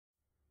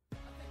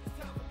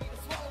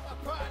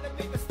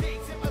made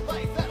mistakes in my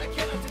life that I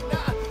cannot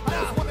deny.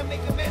 I just wanna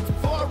make amends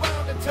before I run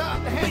out of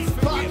time. The hands of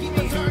the clock keep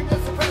on turning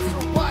as the rest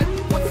are wide.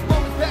 Once the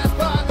moments pass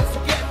by, this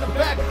will get in the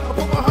back. I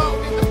put my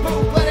heart in the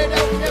boot, let it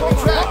out in every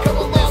track. Come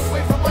a long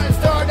way from when I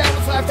started, I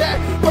was laughed at.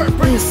 Burn,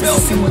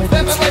 filled me with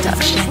them, I like to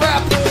sing this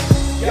rap.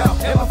 Yo,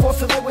 am I forced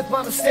to live with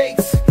my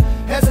mistakes?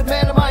 As a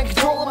man, am I in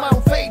control of my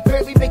own fate?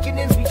 Barely making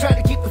ends, me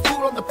trying to keep the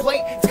food on the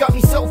plate. It's got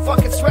me so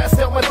fucking stressed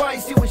out, my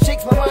body's doing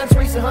shakes. My mind's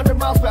racing 100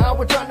 miles per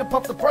hour, trying to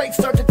pump the brakes.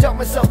 Start to tell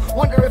myself,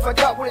 wonder if I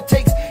got what it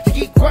takes to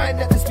keep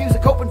grinding at this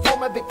music, hoping for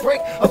my big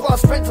break. I've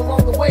lost friends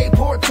along the way,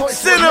 poor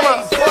choice.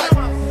 Sinima!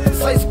 But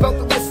this life's about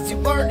the lessons you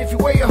learn. If you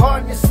wear your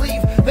heart on your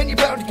sleeve, then you're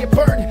bound to get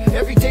burned.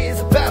 Every day is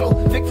a battle,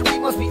 victory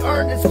must be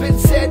earned. It's been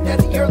said that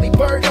the early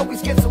bird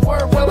always gets the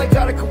worm. Well, I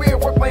got a career,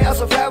 work my ass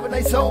off, have a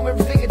nice home.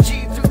 Everything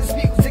achieved through this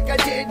music I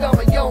did on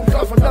my own.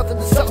 Gone from nothing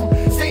to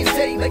something, staying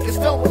steady like a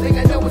stone. One thing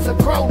I know is I've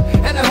grown,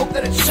 and I hope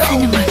that it's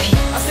shown.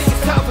 I think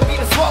it's time for me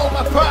to swallow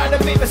my pride.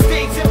 I've made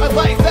mistakes in my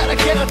life that I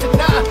cannot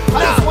deny.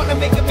 I just want to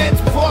make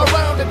amends before I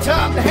run out of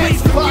time. The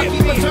hands of the clock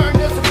keep on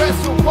turning as the rest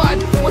are wide.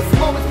 Once the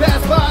moments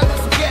pass by, this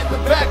will get in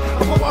the back.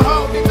 I put my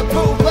heart in the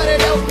boot, let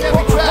it out in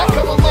every track.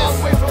 Come a long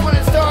way from when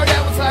I started,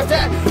 I was laughed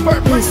at.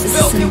 Burn,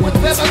 filled me with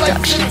them, I like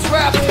to sing this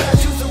rap.